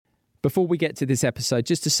Before we get to this episode,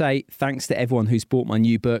 just to say thanks to everyone who's bought my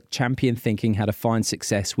new book, Champion Thinking: How to Find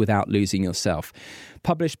Success Without Losing Yourself.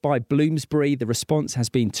 Published by Bloomsbury, the response has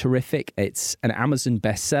been terrific. It's an Amazon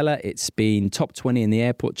bestseller. It's been top 20 in the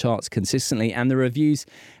airport charts consistently, and the reviews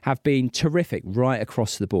have been terrific right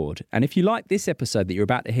across the board. And if you like this episode that you're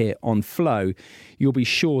about to hear on Flow, you'll be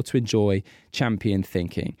sure to enjoy Champion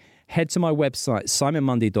Thinking. Head to my website,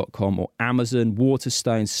 simonmundy.com, or Amazon,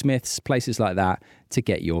 Waterstone, Smiths, places like that, to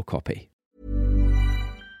get your copy.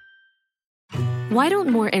 Why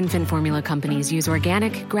don't more infant formula companies use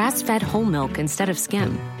organic, grass-fed whole milk instead of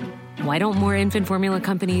skim? Why don't more infant formula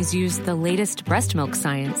companies use the latest breast milk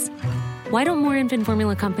science? Why don't more infant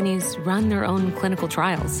formula companies run their own clinical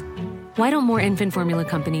trials? Why don't more infant formula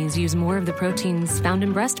companies use more of the proteins found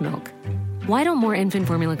in breast milk? Why don't more infant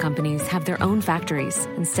formula companies have their own factories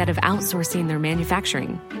instead of outsourcing their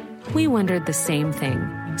manufacturing? We wondered the same thing.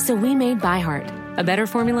 So we made ByHeart, a better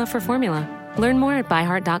formula for formula. Learn more at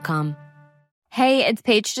byheart.com. Hey, it's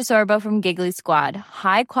Paige DeSorbo from Giggly Squad.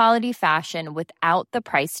 High quality fashion without the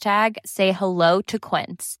price tag. Say hello to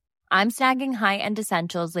Quince. I'm snagging high-end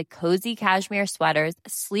essentials like cozy cashmere sweaters,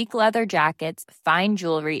 sleek leather jackets, fine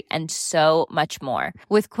jewelry, and so much more.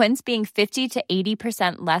 With Quince being 50 to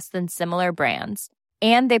 80% less than similar brands.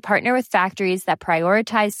 And they partner with factories that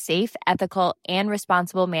prioritize safe, ethical, and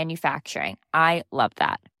responsible manufacturing. I love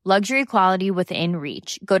that. Luxury quality within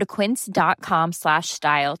reach. Go to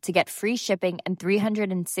quince.com/style to get free shipping and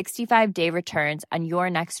 365-day returns on your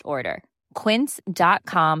next order.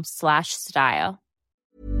 Quince.com/style.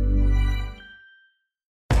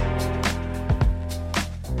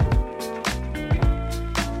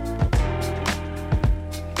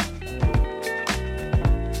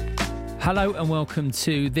 Hello and welcome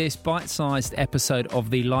to this bite-sized episode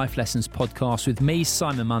of the Life Lessons podcast with me,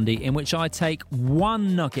 Simon Mundy, in which I take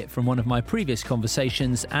one nugget from one of my previous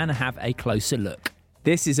conversations and have a closer look.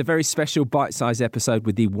 This is a very special bite-sized episode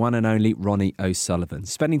with the one and only Ronnie O'Sullivan.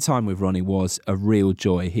 Spending time with Ronnie was a real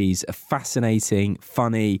joy. He's a fascinating,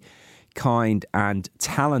 funny, kind and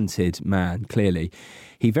talented man, clearly.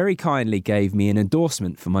 He very kindly gave me an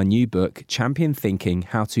endorsement for my new book, Champion Thinking: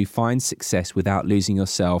 How to Find Success Without Losing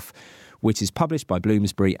Yourself, which is published by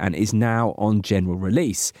Bloomsbury and is now on general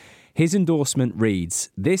release. His endorsement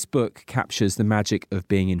reads, "This book captures the magic of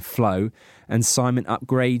being in flow, and Simon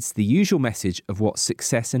upgrades the usual message of what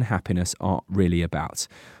success and happiness are really about."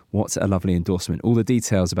 What a lovely endorsement. All the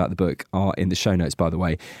details about the book are in the show notes, by the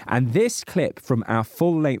way. And this clip from our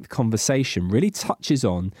full-length conversation really touches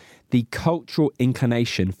on the cultural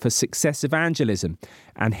inclination for success evangelism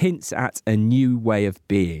and hints at a new way of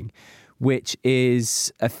being, which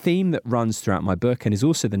is a theme that runs throughout my book and is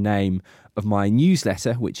also the name of my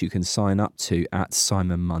newsletter, which you can sign up to at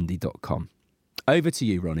simonmundy.com. Over to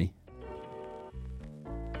you, Ronnie.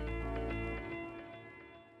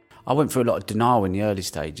 I went through a lot of denial in the early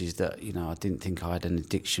stages that, I didn't think I had an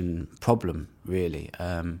addiction problem, really.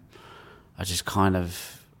 I just I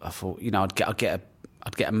thought, I'd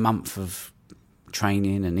get a month of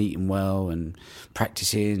training and eating well and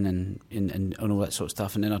practicing and all that sort of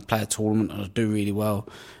stuff, and then I'd play a tournament and I'd do really well,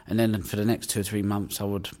 and then for the next 2 or 3 months I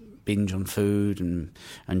would binge on food and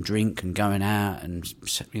drink and going out and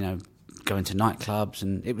going to nightclubs,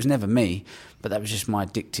 and it was never me, but that was just my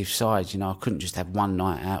addictive side. I couldn't just have one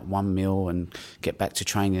night out, one meal and get back to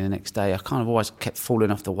training the next day. I kind of always kept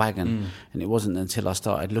falling off the wagon, and it wasn't until I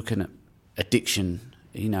started looking at addiction.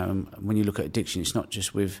 When you look at addiction, it's not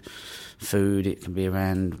just with food. It can be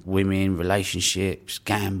around women, relationships,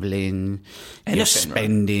 gambling,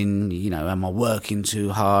 spending. Am I working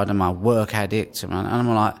too hard? Am I a work addict? And I'm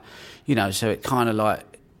like, so it kind of like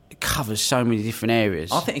it covers so many different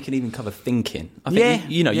areas. I think it can even cover thinking. I think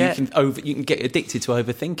you can get addicted to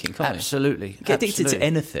overthinking, can't Absolutely. you? Get addicted to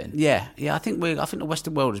anything. Yeah. I think the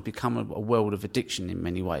Western world has become a world of addiction in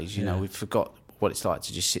many ways. We've forgot what it's like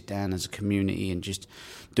to just sit down as a community and just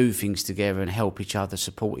do things together and help each other,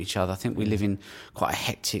 support each other. I think we live in quite a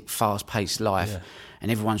hectic, fast-paced life, and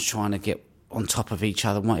everyone's trying to get on top of each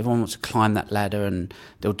other. Everyone wants to climb that ladder, and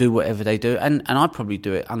they'll do whatever they do. And I probably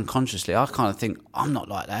do it unconsciously. I kind of think, I'm not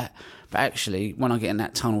like that. But actually, when I get in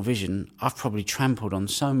that tunnel vision, I've probably trampled on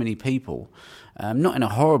so many people, not in a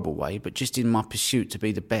horrible way, but just in my pursuit to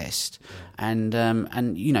be the best. And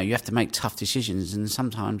you have to make tough decisions, and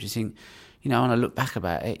sometimes you think, when I look back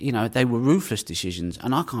about it, they were ruthless decisions,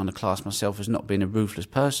 and I kind of class myself as not being a ruthless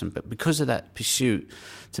person. But because of that pursuit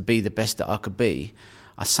to be the best that I could be,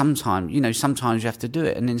 sometimes you have to do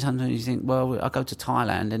it, and then sometimes you think, well, I go to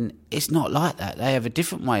Thailand and it's not like that. They have a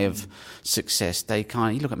different way of success.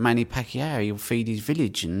 You look at Manny Pacquiao, he'll feed his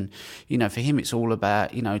village, and for him it's all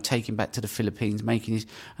about taking back to the Philippines,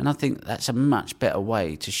 and I think that's a much better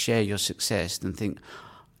way to share your success than think,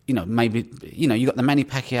 maybe, you got the Manny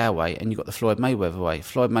Pacquiao way and you got the Floyd Mayweather way.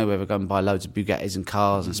 Floyd Mayweather go and buy loads of Bugattis and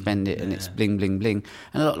cars and spend it, and it's bling, bling, bling.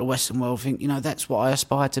 And a lot of the Western world think, that's what I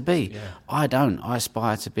aspire to be. Yeah. I don't. I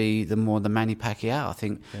aspire to be the Manny Pacquiao. I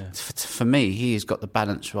think for me, he has got the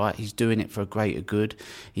balance right. He's doing it for a greater good.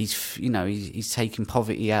 He's taking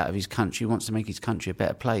poverty out of his country. He wants to make his country a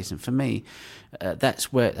better place. And for me, that's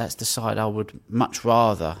the side I would much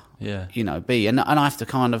rather be, and I have to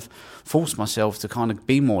kind of force myself to kind of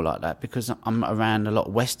be more like that, because I'm around a lot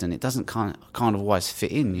of Western. It doesn't kind of always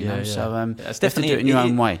fit in, you know. So it's definitely do it in your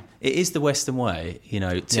own way. It is the Western way,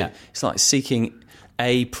 It's like seeking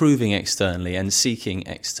proving externally and seeking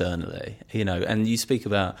externally, And you speak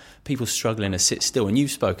about people struggling to sit still, and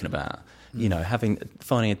you've spoken about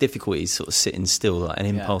finding a difficulty sort of sitting still, like an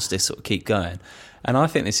impulse to sort of keep going. And I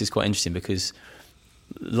think this is quite interesting because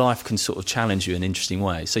life can sort of challenge you in interesting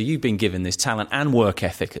ways. So you've been given this talent and work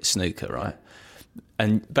ethic at snooker, right?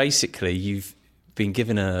 And basically you've been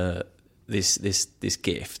given this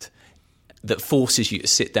gift that forces you to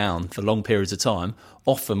sit down for long periods of time,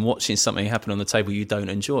 often watching something happen on the table you don't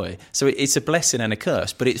enjoy. So it's a blessing and a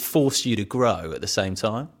curse, but it's forced you to grow at the same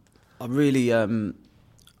time. I really,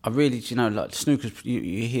 like snooker,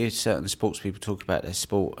 you hear certain sports people talk about their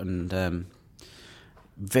sport, and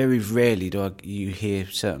very rarely do you hear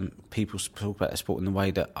certain people talk about their sport in the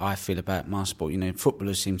way that I feel about my sport.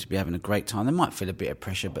 Footballers seem to be having a great time. They might feel a bit of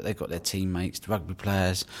pressure, but they've got their teammates. The rugby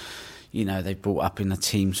players, they've brought up in a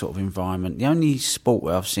team sort of environment. The only sport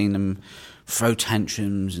where I've seen them throw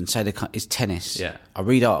tantrums and say they can't is tennis. Yeah. I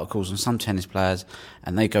read articles on some tennis players,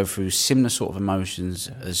 and they go through similar sort of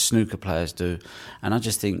emotions as snooker players do. And I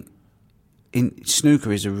just think,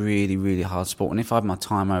 snooker is a really, really hard sport, and if I had my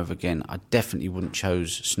time over again, I definitely wouldn't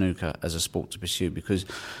chose snooker as a sport to pursue, because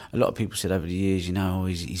a lot of people said over the years,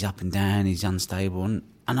 he's up and down, he's unstable, and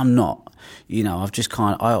I'm not. I've just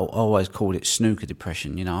I always called it snooker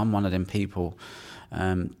depression. I'm one of them people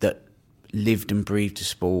that lived and breathed the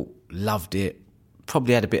sport, loved it,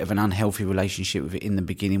 probably had a bit of an unhealthy relationship with it in the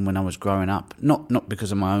beginning when I was growing up. Not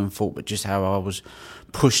because of my own fault, but just how I was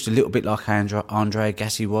pushed a little bit like Andre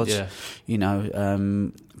Agassi was. Yeah.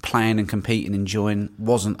 Playing and competing, enjoying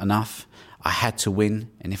wasn't enough. I had to win,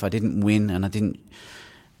 and if I didn't win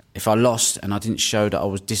if I lost and I didn't show that I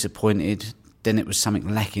was disappointed, then it was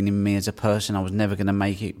something lacking in me as a person. I was never going to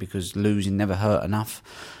make it, because losing never hurt enough.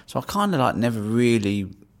 So I kind of never really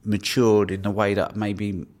matured in the way that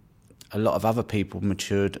maybe a lot of other people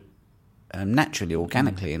matured naturally,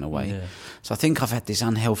 organically in a way. Yeah. So I think I've had this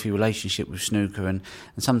unhealthy relationship with snooker, and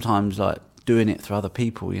sometimes doing it through other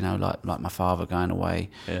people, like my father going away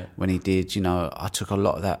when he did, I took a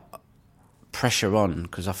lot of that pressure on,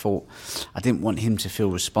 because I thought I didn't want him to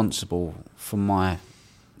feel responsible for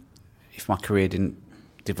if my career didn't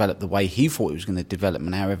develop the way he thought it was going to develop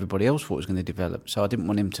and how everybody else thought it was going to develop. So I didn't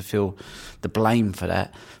want him to feel the blame for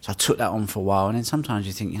that. So I took that on for a while, and then sometimes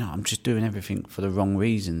you think, I'm just doing everything for the wrong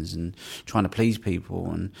reasons and trying to please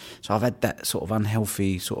people. And so I've had that sort of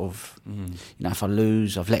unhealthy sort of, if I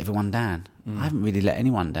lose, I've let everyone down. I haven't really let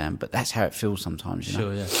anyone down, but that's how it feels sometimes.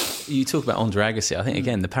 Sure, yeah. You talk about Andre Agassi. I think,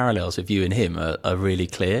 again, the parallels with you and him are really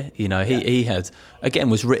clear. He had, again,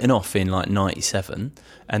 was written off in 97,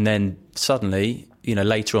 and then suddenly,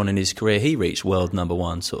 later on in his career, he reached world number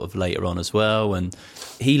one sort of later on as well. And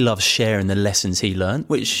he loves sharing the lessons he learned,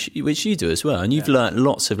 which you do as well. And you've learnt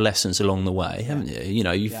lots of lessons along the way, haven't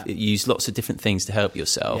you? You've used lots of different things to help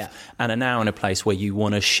yourself, and are now in a place where you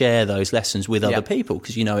want to share those lessons with other people,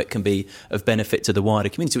 because it can be of benefit to the wider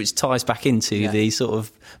community, which ties back into the sort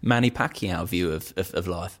of Manny Pacquiao view of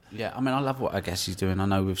life. Yeah, I love what Agassi's doing. I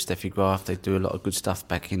know with Steffi Graf, they do a lot of good stuff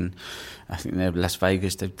back in, I think they're Las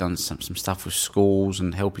Vegas. They've done some stuff with schools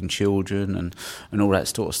and helping children and all that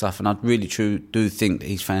sort of stuff. And I really do think that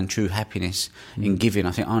he's found true happiness in giving.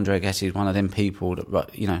 I think Andre Agassi is one of them people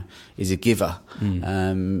that is a giver.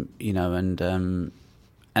 I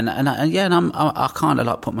kind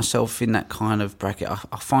of put myself in that kind of bracket.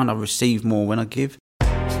 I find I receive more when I give.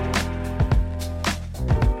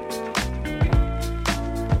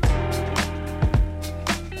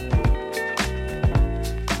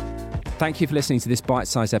 Thank you for listening to this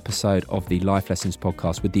bite-sized episode of the Life Lessons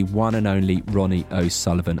podcast with the one and only Ronnie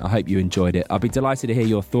O'Sullivan. I hope you enjoyed it. I'll be delighted to hear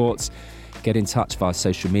your thoughts. Get in touch via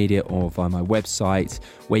social media or via my website,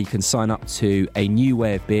 where you can sign up to a new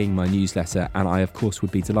way of being, my newsletter. And I, of course,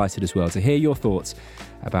 would be delighted as well to hear your thoughts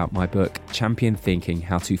about my book, Champion Thinking: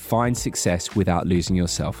 How to Find Success Without Losing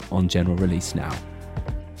Yourself, on general release now.